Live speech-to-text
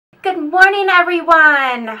Good morning,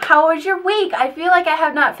 everyone. How was your week? I feel like I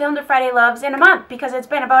have not filmed a Friday Loves in a month because it's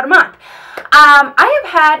been about a month. I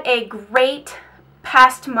have had a great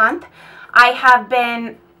past month. I have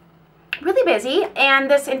been really busy,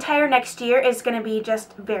 and this entire next year is going to be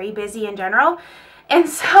just very busy in general. And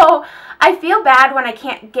so I feel bad when I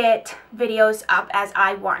can't get videos up as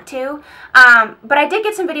I want to. But I did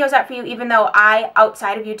get some videos up for you, even though I,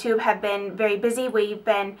 outside of YouTube, have been very busy. We've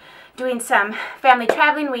been doing some family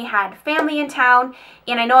traveling. We had family in town,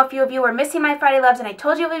 and I know a few of you were missing my Friday Loves, and I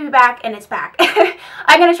told you it would be back, and it's back.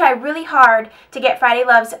 I'm going to try really hard to get Friday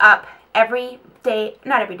Loves up every day,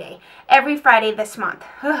 not every day, every Friday this month.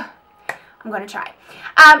 I'm going to try.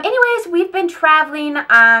 Anyways, we've been traveling.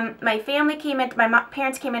 My family came into, my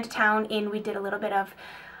parents came into town, and we did a little bit of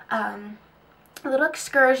a little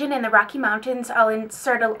excursion in the Rocky Mountains. I'll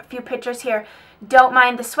insert a few pictures here. Don't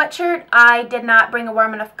mind the sweatshirt. I did not bring a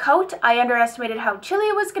warm enough coat. I underestimated how chilly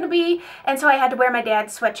it was going to be, and so I had to wear my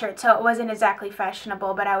dad's sweatshirt, so it wasn't exactly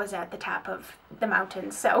fashionable, but I was at the top of the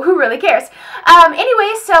mountains, so who really cares?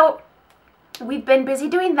 Anyway, so we've been busy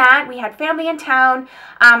doing that. We had family in town.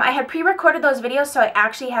 I had pre-recorded those videos, so I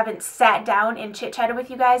actually haven't sat down and chit-chatted with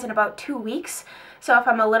you guys in about 2 weeks. So if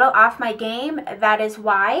I'm a little off my game, that is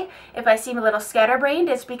why. If I seem a little scatterbrained,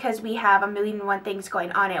 it's because we have 1,000,001 things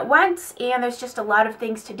going on at once, and there's just a lot of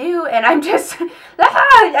things to do, and I'm just,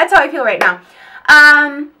 that's how I feel right now.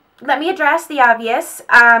 Let me address the obvious.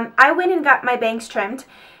 I went and got my bangs trimmed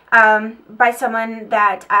by someone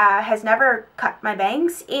that has never cut my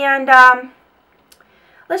bangs, and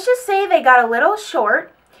let's just say they got a little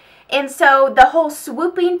short. And so the whole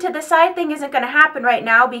swooping to the side thing isn't going to happen right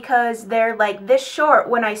now because they're like this short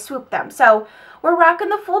when I swoop them. So we're rocking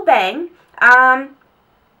the full bang. I'm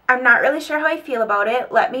not really sure how I feel about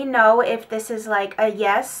it. Let me know if this is like a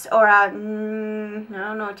yes or a I don't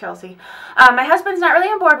know, Chelsea. My husband's not really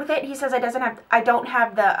on board with it. He says I don't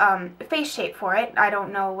have the face shape for it. I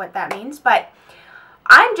don't know what that means, but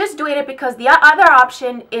I'm just doing it because the other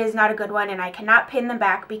option is not a good one, and I cannot pin them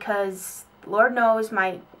back because Lord knows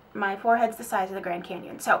my forehead's the size of the Grand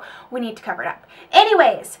Canyon, so we need to cover it up.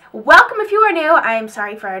 Anyways, welcome if you are new. I am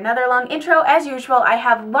sorry for another long intro. As usual, I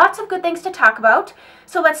have lots of good things to talk about,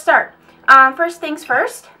 so let's start. First things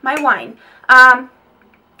first, my wine.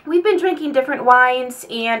 We've been drinking different wines,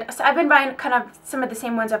 and I've been buying kind of some of the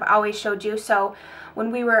same ones I've always showed you. So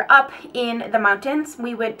when we were up in the mountains,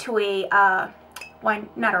 we went to a wine,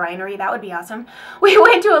 not a winery, that would be awesome. We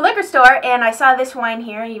went to a liquor store, and I saw this wine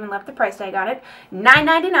here. I even left the price tag on it,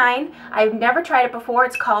 $9.99. I've never tried it before.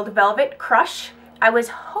 It's called Velvet Crush. I was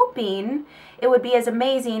hoping it would be as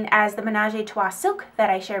amazing as the Menage a Trois Silk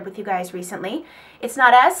that I shared with you guys recently. It's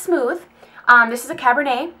not as smooth. This is a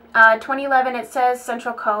Cabernet, 2011. It says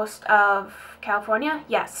Central Coast of California.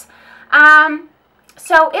 Yes.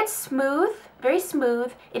 So it's smooth. Very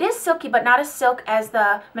smooth. It is silky, but not as silk as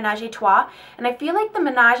the Menage a Trois. And I feel like the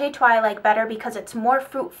Menage a Trois I like better because it's more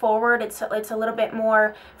fruit forward. It's a little bit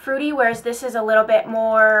more fruity, whereas this is a little bit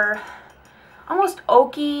more almost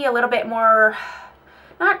oaky, a little bit more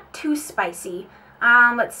not too spicy.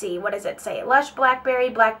 Let's see, what does it say? Lush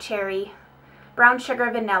blackberry, black cherry, brown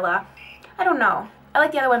sugar, vanilla. I don't know. I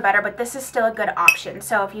like the other one better, but this is still a good option.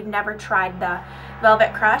 So if you've never tried the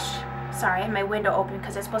Velvet Crush, sorry, I have my window open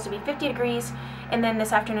because it's supposed to be 50 degrees, and then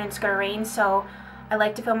this afternoon it's going to rain, so I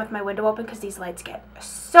like to film with my window open because these lights get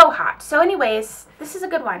so hot. So anyways, this is a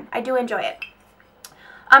good one. I do enjoy it.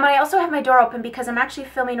 And I also have my door open because I'm actually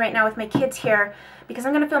filming right now with my kids here because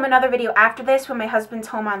I'm going to film another video after this when my husband's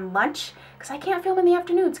home on lunch because I can't film in the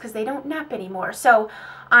afternoons because they don't nap anymore. So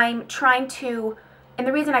I'm trying to, and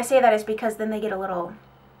the reason I say that is because then they get a little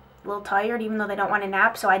tired even though they don't want to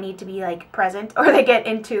nap, so I need to be like present or they get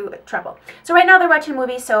into trouble. So right now they're watching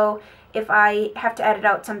movies, so if I have to edit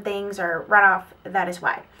out some things or run off, that is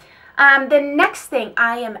why. The next thing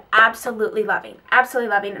I am absolutely loving,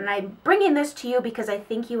 and I'm bringing this to you because I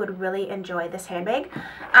think you would really enjoy this handbag.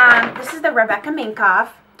 This is the Rebecca Minkoff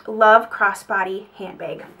Love Crossbody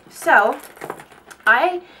handbag. So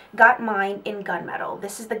I got mine in gunmetal.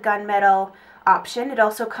 This is the gunmetal option. It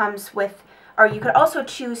also comes with, or you could also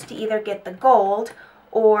choose to either get the gold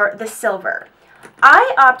or the silver.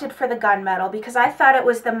 I opted for the gunmetal because I thought it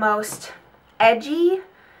was the most edgy,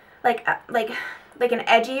 like an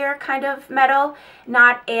edgier kind of metal,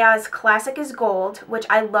 not as classic as gold, which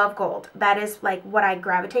I love gold. That is like what I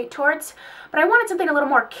gravitate towards. But I wanted something a little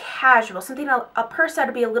more casual, something a purse that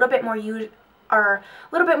would be a little bit more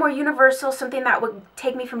universal, something that would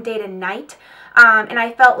take me from day to night. And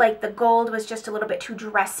I felt like the gold was just a little bit too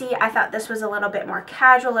dressy. I thought this was a little bit more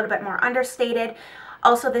casual, a little bit more understated.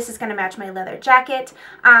 Also, this is going to match my leather jacket.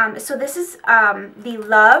 So this is the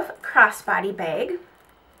Love crossbody bag.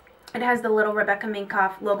 It has the little Rebecca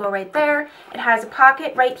Minkoff logo right there. It has a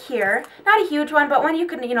pocket right here. Not a huge one, but one you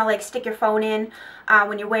can, you know, like stick your phone in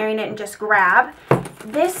when you're wearing it and just grab.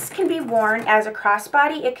 This can be worn as a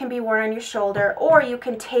crossbody. It can be worn on your shoulder, or you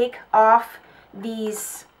can take off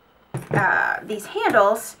these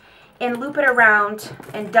handles and loop it around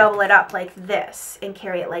and double it up like this and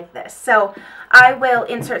carry it like this. So I will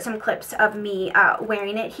insert some clips of me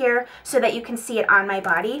wearing it here so that you can see it on my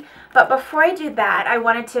body. But before I do that, I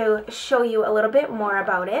wanted to show you a little bit more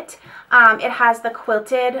about it. It has the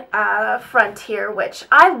quilted front here, which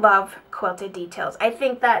I love quilted details. I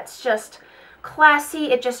think that's just classy.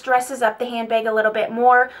 It just dresses up the handbag a little bit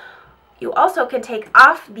more. You also can take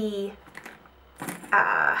off the,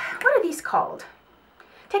 what are these called?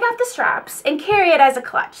 Take off the straps and carry it as a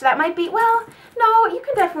clutch. That might be, well, no, you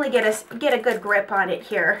can definitely get a good grip on it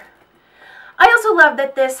here. I also love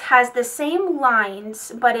that this has the same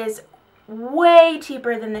lines, but is way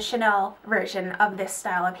cheaper than the Chanel version of this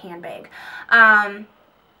style of handbag.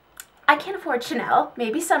 I can't afford Chanel,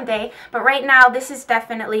 maybe someday, but right now this is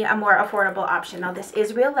definitely a more affordable option. Now this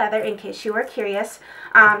is real leather, in case you were curious.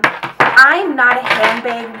 I'm not a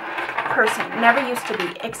handbag person, never used to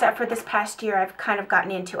be, except for this past year I've kind of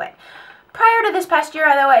gotten into it. Prior to this past year,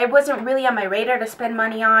 although it wasn't really on my radar to spend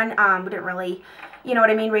money on, we didn't really, you know what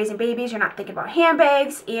I mean, raising babies, you're not thinking about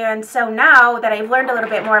handbags, and so now that I've learned a little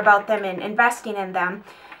bit more about them and investing in them,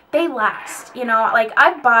 they last. You know, like,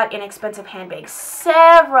 I've bought inexpensive handbags,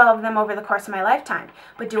 several of them over the course of my lifetime,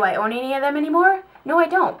 but do I own any of them anymore? No, I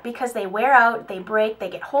don't, because they wear out, they break, they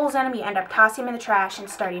get holes in them, you end up tossing them in the trash and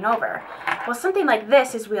starting over. Well, something like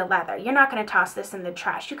this is real leather. You're not going to toss this in the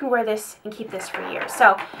trash. You can wear this and keep this for years.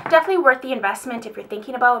 So definitely worth the investment if you're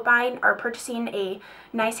thinking about buying or purchasing a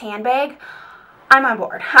nice handbag. I'm on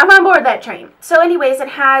board. I'm on board that train. So anyways, it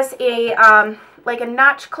has a like a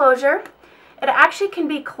notch closure. It actually can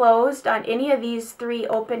be closed on any of these 3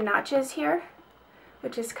 open notches here,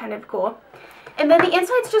 which is kind of cool. And then the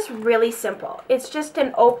inside's just really simple. It's just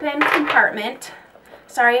an open compartment.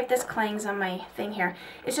 Sorry if this clangs on my thing here.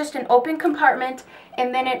 It's just an open compartment,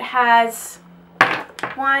 and then it has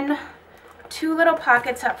 2 little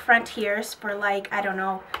pockets up front here for, like, I don't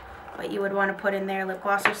know what you would want to put in there, lip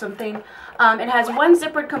gloss or something. It has 1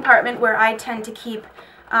 zippered compartment where I tend to keep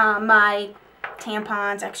my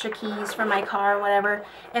tampons, extra keys for my car, or whatever,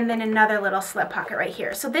 and then another little slip pocket right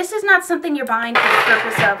here. So this is not something you're buying for the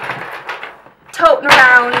purpose of toting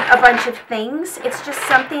around a bunch of things. It's just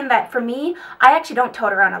something that, for me, I actually don't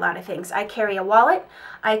tote around a lot of things. I carry a wallet,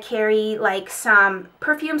 I carry like some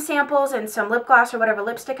perfume samples and some lip gloss or whatever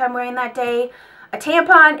lipstick I'm wearing that day, a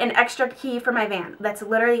tampon, an extra key for my van. That's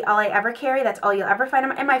literally all I ever carry. That's all you'll ever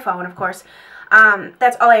find in my phone, of course.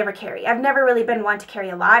 That's all I ever carry. I've never really been one to carry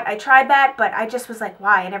a lot. I tried that, but I just was like,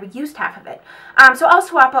 why? I never used half of it. So I'll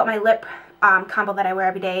swap out my lip combo that I wear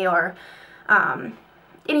every day, or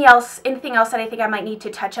anything else that I think I might need to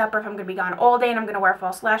touch up, or if I'm going to be gone all day and I'm going to wear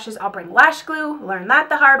false lashes, I'll bring lash glue. Learn that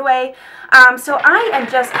the hard way. So I am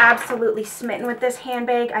just absolutely smitten with this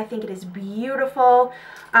handbag. I think it is beautiful.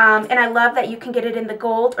 And I love that you can get it in the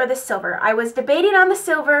gold or the silver. I was debating on the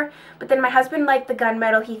silver, but then my husband liked the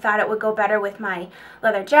gunmetal. He thought it would go better with my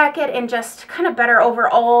leather jacket and just kind of better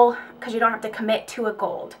overall, because you don't have to commit to a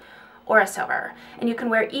gold or a silver, and you can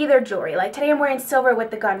wear either jewelry. Like today I'm wearing silver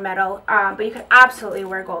with the gunmetal, but you could absolutely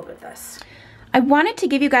wear gold with this. I wanted to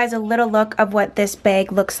give you guys a little look of what this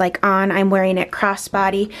bag looks like on. I'm wearing it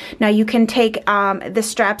crossbody. Now you can take the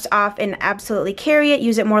straps off and absolutely carry it,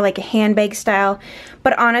 use it more like a handbag style.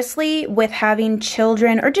 But honestly, with having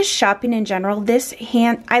children or just shopping in general,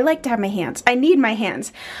 I like to have my hands. I need my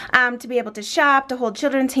hands to be able to shop, to hold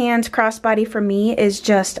children's hands. Crossbody for me is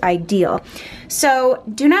just ideal. So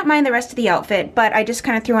do not mind the rest of the outfit, but I just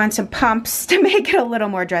kind of threw on some pumps to make it a little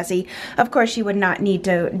more dressy. Of course, you would not need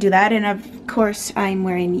to do that, and of course, I'm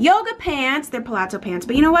wearing yoga pants. They're palazzo pants,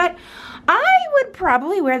 but you know what? I would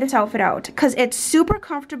probably wear this outfit out because it's super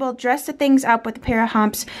comfortable. Dress the things up with a pair of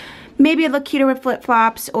humps. Maybe it'd look cuter with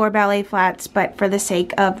flip-flops or ballet flats, but for the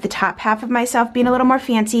sake of the top half of myself being a little more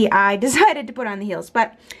fancy, I decided to put on the heels.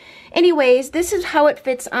 But anyways, this is how it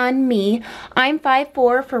fits on me. I'm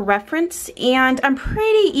 5'4" for reference, and I'm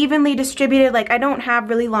pretty evenly distributed. Like, I don't have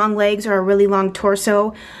really long legs or a really long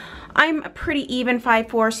torso. I'm a pretty even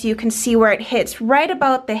 5'4", so you can see where it hits right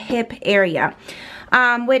about the hip area,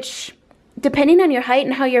 which, depending on your height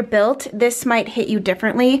and how you're built, this might hit you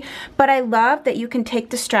differently. But I love that you can take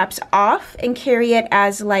the straps off and carry it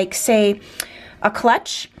as, like, say, a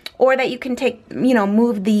clutch, or that you can take, you know,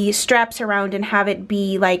 move the straps around and have it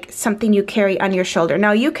be like something you carry on your shoulder.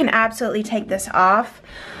 Now you can absolutely take this off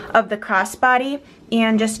of the crossbody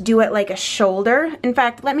and just do it like a shoulder. In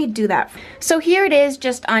fact, let me do that. So here it is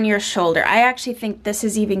just on your shoulder. I actually think this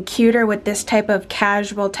is even cuter with this type of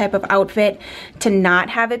casual type of outfit to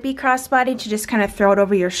not have it be crossbody, to just kind of throw it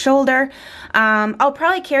over your shoulder. I'll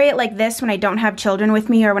probably carry it like this when I don't have children with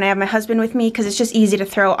me or when I have my husband with me, because it's just easy to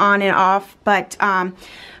throw on and off. But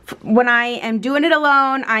when I am doing it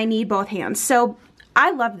alone, I need both hands. So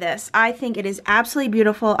I love this. I think it is absolutely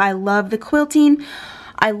beautiful. I love the quilting.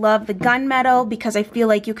 I love the gunmetal because I feel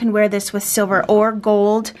like you can wear this with silver or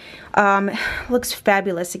gold. Looks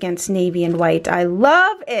fabulous against navy and white. I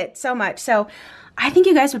love it so much. So I think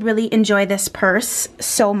you guys would really enjoy this purse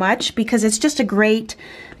so much because it's just a great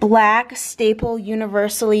black staple,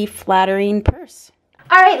 universally flattering purse.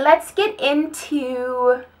 All right, let's get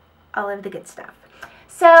into all of the good stuff.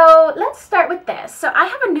 So let's start with this. So I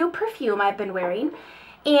have a new perfume I've been wearing,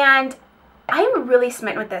 and I'm really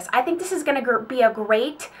smitten with this. I think this is going to be a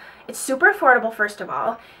great, it's super affordable first of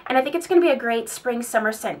all, and I think it's going to be a great spring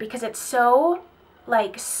summer scent because it's so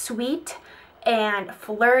like sweet and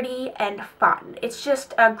flirty and fun. It's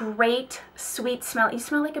just a great sweet smell. You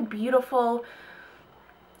smell like a beautiful,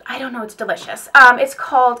 I don't know, it's delicious. It's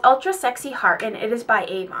called Ultra Sexy Heart, and it is by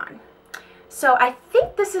Avon. So I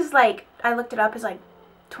think this is like, I looked it up, is like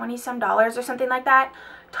 $20 some or something like that.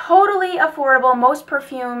 Totally affordable. Most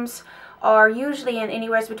perfumes are usually in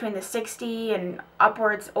anywhere between the $60 and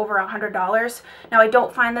upwards over $100. Now I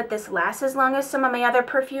don't find that this lasts as long as some of my other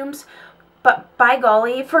perfumes, but by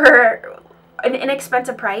golly, for an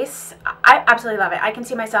inexpensive price, I absolutely love it. I can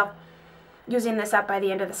see myself using this up by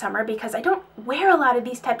the end of the summer because I don't wear a lot of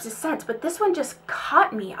these types of scents, but this one just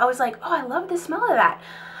caught me. I was like, oh, I love the smell of that.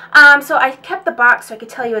 So I kept the box so I could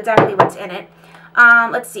tell you exactly what's in it.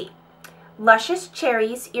 Let's see. Luscious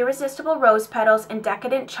cherries, irresistible rose petals, and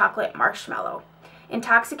decadent chocolate marshmallow.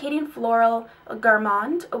 Intoxicating floral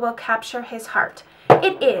gourmand will capture his heart.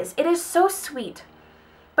 It is so sweet,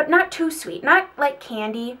 but not too sweet. Not like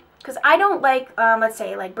candy, because I don't like, let's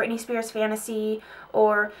say, like Britney Spears Fantasy,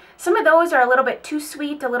 or some of those are a little bit too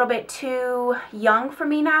sweet, a little bit too young for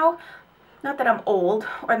me now. Not that I'm old,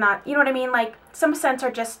 or not, you know what I mean? Like, some scents are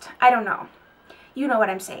just, I don't know. You know what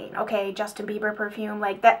I'm saying, okay? Justin Bieber perfume,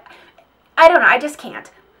 like that. I don't know, I just can't.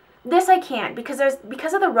 This I can't because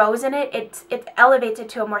of the rose in it, it elevates it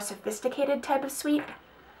to a more sophisticated type of sweet.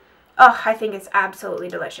 Oh, I think it's absolutely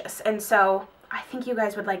delicious. And so I think you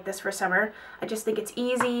guys would like this for summer. I just think it's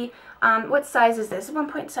easy. What size is this?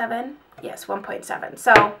 1.7? Yes, 1.7.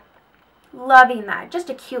 So loving that. Just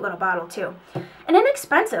a cute little bottle too. And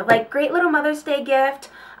inexpensive, like great little Mother's Day gift.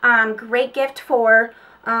 Great gift for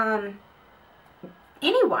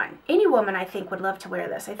anyone, any woman I think would love to wear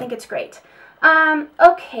this. I think it's great.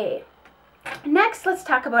 Okay, next let's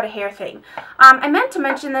talk about a hair thing. I meant to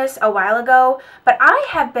mention this a while ago, but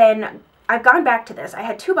I've gone back to this. I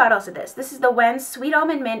had 2 bottles of this. This is the WEN Sweet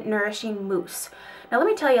Almond Mint Nourishing Mousse. Now let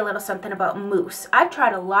me tell you a little something about mousse. I've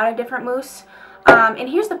tried a lot of different mousse. And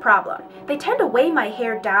here's the problem. They tend to weigh my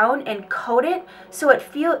hair down and coat it so it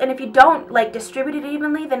and if you don't like distribute it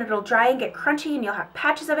evenly, then it'll dry and get crunchy and you'll have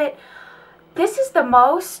patches of it. This is the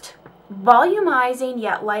most volumizing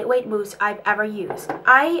yet lightweight mousse I've ever used.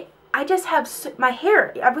 I just have my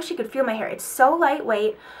hair, I wish you could feel my hair. It's so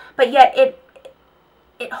lightweight, but yet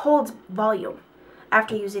it holds volume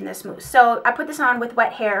after using this mousse. So I put this on with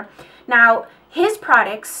wet hair. Now, his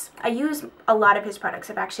products, I use a lot of his products.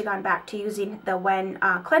 I've actually gone back to using the WEN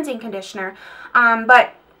cleansing conditioner,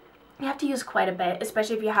 but you have to use quite a bit,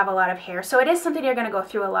 especially if you have a lot of hair. So it is something you're going to go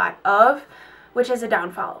through a lot of, which is a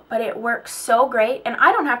downfall, but it works so great. And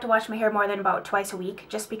I don't have to wash my hair more than about twice a week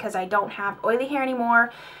just because I don't have oily hair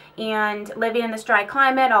anymore, and living in this dry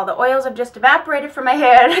climate, all the oils have just evaporated from my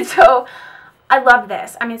head. So I love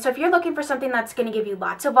this. I mean, so if you're looking for something that's going to give you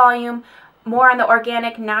lots of volume, more on the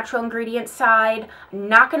organic, natural ingredient side,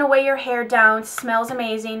 not going to weigh your hair down, smells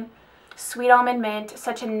amazing, Sweet Almond Mint,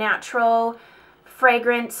 such a natural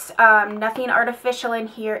fragrance, nothing artificial in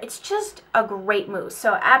here. It's just a great mousse,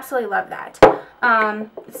 so absolutely love that.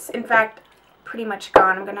 It's in fact pretty much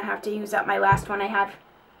gone. I'm gonna have to use up my last one I have.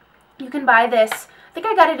 You can buy this, I think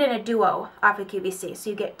I got it in a duo off of QVC, so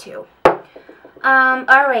you get 2.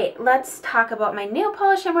 Alright, let's talk about my nail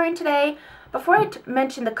polish I'm wearing today. Before I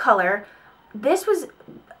mention the color, this was,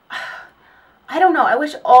 I don't know, I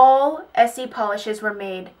wish all SE polishes were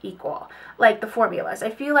made equal, like the formulas. I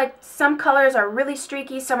feel like some colors are really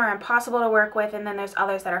streaky, some are impossible to work with, and then there's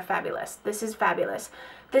others that are fabulous. This is fabulous.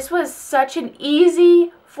 This was such an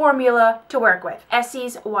easy formula to work with.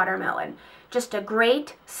 Essie's Watermelon. Just a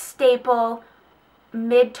great staple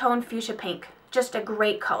mid-tone fuchsia pink. Just a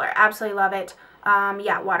great color. Absolutely love it.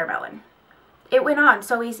 Yeah, watermelon. It went on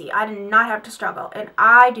so easy. I did not have to struggle. And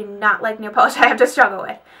I do not like nail polish I have to struggle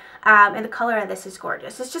with. And the color of this is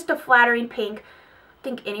gorgeous. It's just a flattering pink. I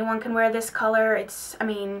think anyone can wear this color. It's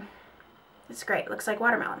great. It looks like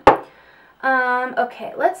watermelon.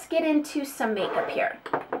 Okay, let's get into some makeup here.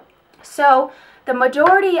 So, the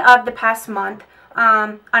majority of the past month,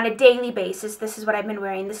 on a daily basis, this is what I've been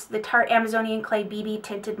wearing. This is the Tarte Amazonian Clay BB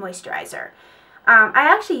Tinted Moisturizer. I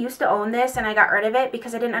actually used to own this and I got rid of it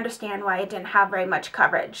because I didn't understand why it didn't have very much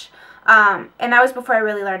coverage. And that was before I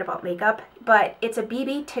really learned about makeup, but it's a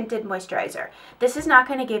BB tinted moisturizer. This is not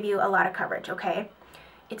going to give you a lot of coverage, okay?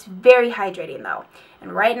 It's very hydrating though.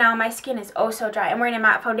 And right now my skin is oh so dry. I'm wearing a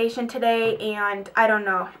matte foundation today and I don't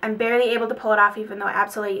know. I'm barely able to pull it off even though I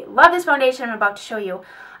absolutely love this foundation I'm about to show you.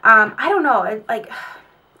 I don't know, like,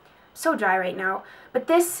 so dry right now. But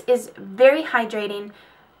this is very hydrating.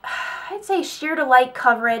 I'd say sheer to light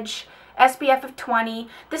coverage, SPF of 20.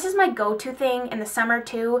 This is my go-to thing in the summer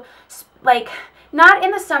too. Like, not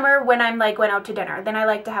in the summer when I'm like going out to dinner. Then I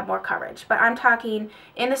like to have more coverage. But I'm talking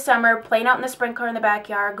in the summer, playing out in the sprinkler in the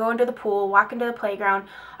backyard, going to the pool, walking to the playground.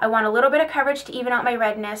 I want a little bit of coverage to even out my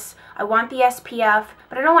redness. I want the SPF,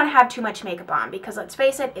 but I don't want to have too much makeup on because let's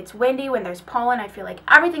face it, it's windy. When there's pollen, I feel like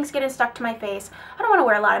everything's getting stuck to my face. I don't want to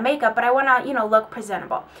wear a lot of makeup, but I want to, you know, look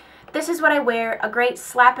presentable. This is what I wear, a great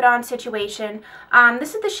slap it on situation.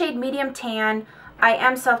 This is the shade medium tan. I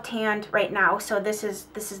am self-tanned right now, so this is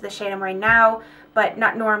the shade I'm wearing now, but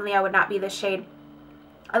not normally I would not be this shade.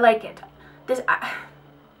 I like it.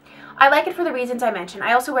 I like it for the reasons I mentioned.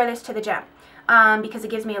 I also wear this to the gym because it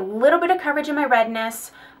gives me a little bit of coverage in my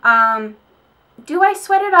redness. Do I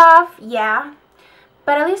sweat it off? Yeah.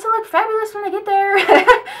 But at least I look fabulous when I get there.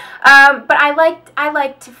 But I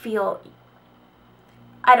like to feel,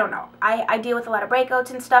 I don't know. I deal with a lot of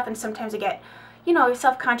breakouts and stuff, and sometimes I get, you know,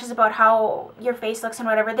 self-conscious about how your face looks and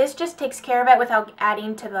whatever. This just takes care of it without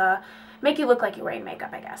adding to the, make you look like you're wearing makeup,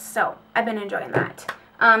 I guess. So, I've been enjoying that.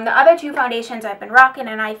 The other two foundations I've been rocking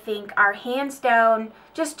and I think are hands down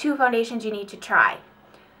just two foundations you need to try.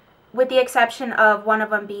 With the exception of one of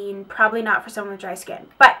them being probably not for someone with dry skin.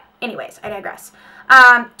 But, anyways, I digress.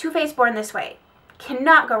 Too Faced Born This Way.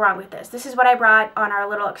 Cannot go wrong with this. This is what I brought on our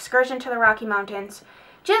little excursion to the Rocky Mountains.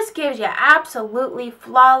 Just gives you absolutely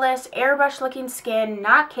flawless, airbrush looking skin,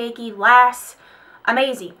 not cakey, lasts.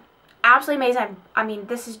 Amazing. Absolutely amazing. I mean,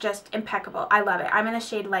 this is just impeccable. I love it. I'm in the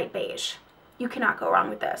shade light beige. You cannot go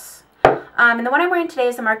wrong with this. And the one I'm wearing today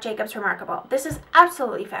is the Marc Jacobs Remarkable. This is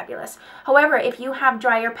absolutely fabulous. However, if you have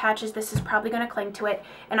drier patches, this is probably going to cling to it.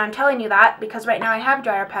 And I'm telling you that because right now I have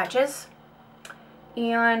drier patches.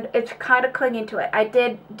 And it's kind of clinging to it. I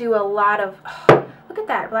did do a lot of... look at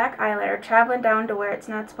that black eyeliner traveling down to where it's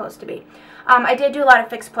not supposed to be. I did do a lot of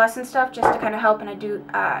Fix Plus and stuff just to kind of help, and I do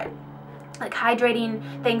like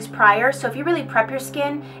hydrating things prior. So if you really prep your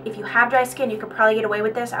skin, if you have dry skin, you could probably get away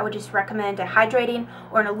with this. I would just recommend a hydrating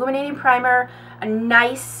or an illuminating primer, a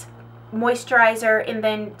nice moisturizer, and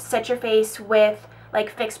then set your face with like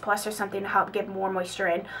Fix Plus or something to help get more moisture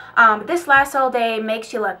in. This lasts all day,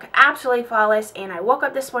 makes you look absolutely flawless, and I woke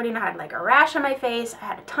up this morning, I had like a rash on my face, I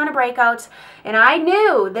had a ton of breakouts, and I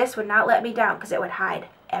knew this would not let me down because it would hide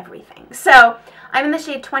everything. So I'm in the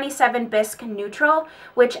shade 27 Bisque Neutral,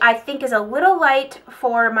 which I think is a little light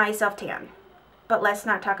for my self-tan, but let's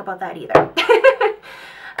not talk about that either.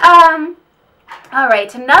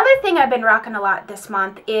 Alright, another thing I've been rocking a lot this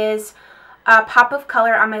month is a pop of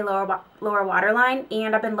color on my lower waterline,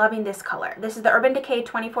 and I've been loving this color. This is the Urban Decay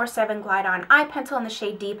 24/7 Glide On Eye Pencil in the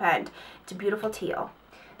shade Deep End. It's a beautiful teal.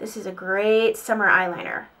 This is a great summer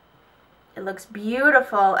eyeliner. It looks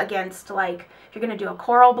beautiful against, like, if you're going to do a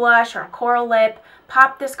coral blush or a coral lip,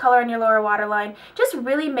 pop this color on your lower waterline. Just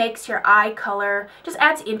really makes your eye color, just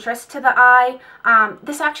adds interest to the eye.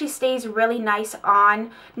 This actually stays really nice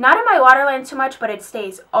on, not on my waterline so much, but it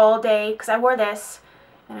stays all day, because I wore this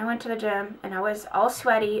and I went to the gym and I was all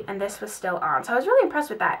sweaty and this was still on. So I was really impressed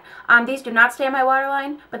with that. These do not stay on my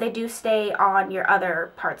waterline, but they do stay on your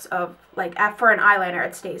other parts of, like, for an eyeliner,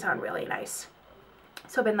 it stays on really nice.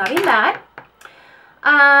 So I've been loving that.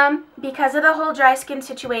 Because of the whole dry skin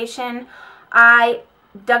situation, I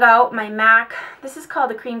dug out my MAC. This is called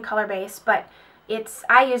the Cream Color Base, but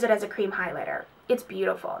I use it as a cream highlighter. It's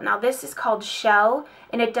beautiful. Now this is called Shell,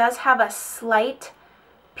 and it does have a slight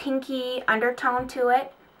pinky undertone to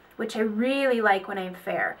it, which I really like when I'm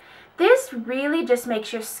fair. This really just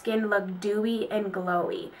makes your skin look dewy and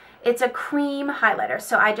glowy. It's a cream highlighter,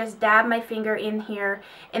 so I just dab my finger in here,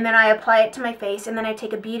 and then I apply it to my face, and then I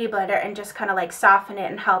take a beauty blender and just kind of like soften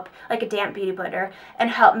it and help, like a damp beauty blender,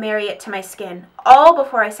 and help marry it to my skin, all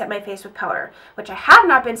before I set my face with powder, which I have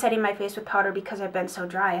not been setting my face with powder because I've been so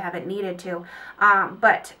dry, I haven't needed to,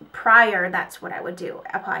 but prior, that's what I would do.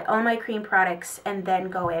 Apply all my cream products and then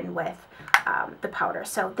go in with the powder.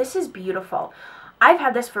 So this is beautiful. I've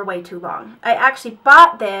had this for way too long. I actually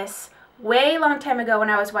bought this way long time ago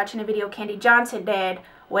when I was watching a video Candy Johnson did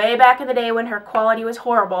way back in the day when her quality was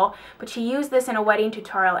horrible, but she used this in a wedding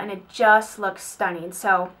tutorial and it just looks stunning.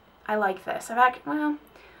 So I like this. I've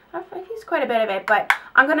used quite a bit of it, but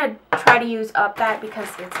I'm gonna try to use up that because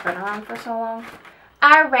it's been around for so long.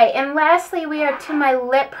 Alright, and lastly we are to my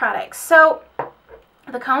lip products. So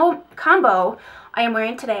the combo I am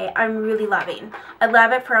wearing today, I'm really loving. I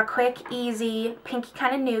love it for a quick, easy, pinky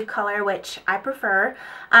kind of nude color, which I prefer.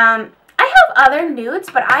 I have other nudes,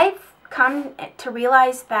 but I've come to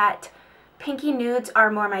realize that pinky nudes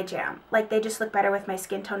are more my jam. Like, they just look better with my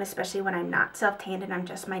skin tone, especially when I'm not self-tanned and I'm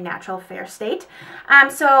just my natural fair state.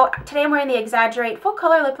 So today I'm wearing the Exaggerate Full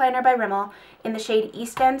Color Lip Liner by Rimmel in the shade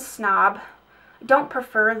East End Snob. I don't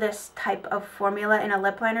prefer this type of formula in a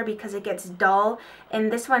lip liner because it gets dull,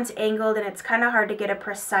 and this one's angled and it's kind of hard to get a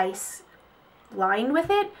precise line with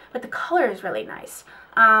it, but the color is really nice.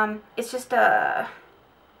 It's just a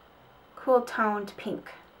cool toned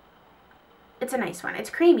pink. It's a nice one. It's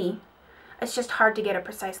creamy. It's just hard to get a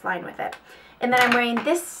precise line with it. And then I'm wearing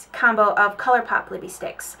this combo of ColourPop Lippy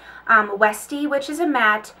Sticks. Westie, which is a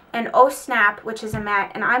matte, and Oh Snap, which is a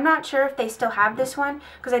matte. And I'm not sure if they still have this one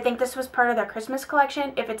because I think this was part of their Christmas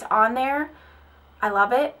collection. If it's on there, I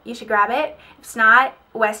love it. You should grab it. If it's not,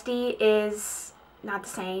 Westie is not the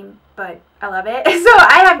same, but I love it. So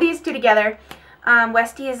I have these two together.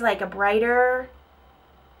 Westie is like a brighter,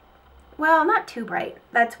 well, not too bright.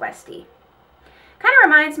 That's Westie. Kind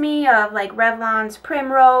of reminds me of like Revlon's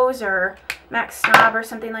Primrose or Max Snob or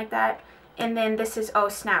something like that. And then this is Oh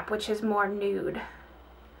Snap, which is more nude.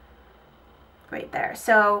 Right there.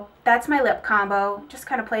 So that's my lip combo. Just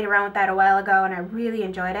kind of played around with that a while ago and I really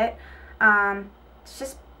enjoyed it.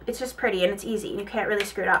 It's just pretty and it's easy. You can't really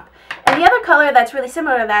screw it up. And the other color that's really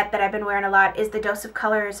similar to that I've been wearing a lot is the Dose of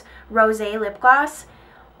Colors Rosé Lip Gloss.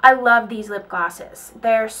 I love these lip glosses.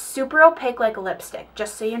 They're super opaque like a lipstick,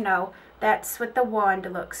 just so you know. That's what the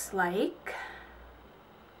wand looks like.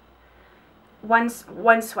 One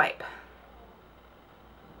swipe.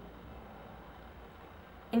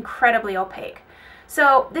 Incredibly opaque.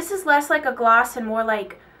 So this is less like a gloss and more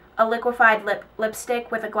like a liquefied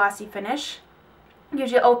lipstick with a glossy finish.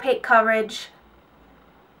 Gives you opaque coverage.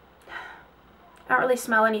 I don't really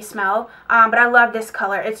smell any smell, but I love this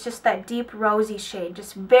color. It's just that deep rosy shade,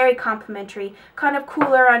 just very complimentary, kind of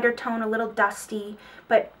cooler undertone, a little dusty,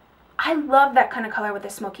 but I love that kind of color with a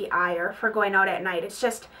smoky eye or for going out at night. It's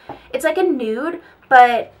just, it's like a nude,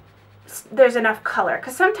 but there's enough color,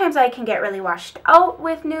 because sometimes I can get really washed out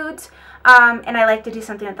with nudes, and I like to do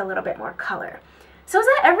something with a little bit more color. So is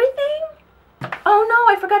that everything? Oh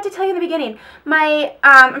no, I forgot to tell you in the beginning.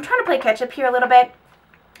 I'm trying to play catch up here a little bit.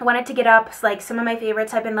 I wanted to get up like some of my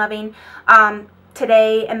favorites I've been loving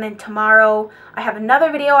today, and then tomorrow I have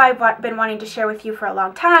another video I've been wanting to share with you for a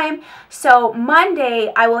long time. So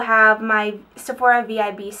Monday I will have my Sephora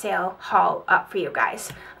VIB Sale Haul up for you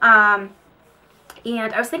guys. And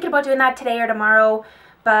I was thinking about doing that today or tomorrow,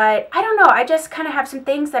 but I don't know. I just kind of have some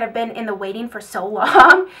things that have been in the waiting for so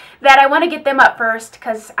long that I want to get them up first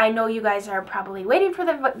because I know you guys are probably waiting for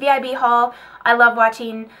the VIB haul. I love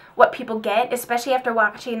watching what people get, especially after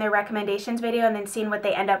watching their recommendations video and then seeing what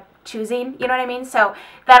they end up choosing. You know what I mean? So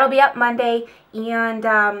that'll be up Monday. And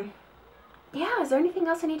yeah, is there anything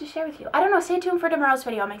else I need to share with you? I don't know. Stay tuned for tomorrow's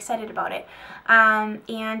video. I'm excited about it.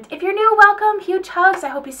 And if you're new, welcome. Huge hugs. I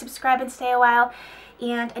hope you subscribe and stay a while.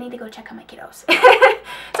 And I need to go check on my kiddos.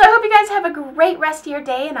 So I hope you guys have a great rest of your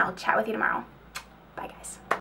day, and I'll chat with you tomorrow. Bye, guys.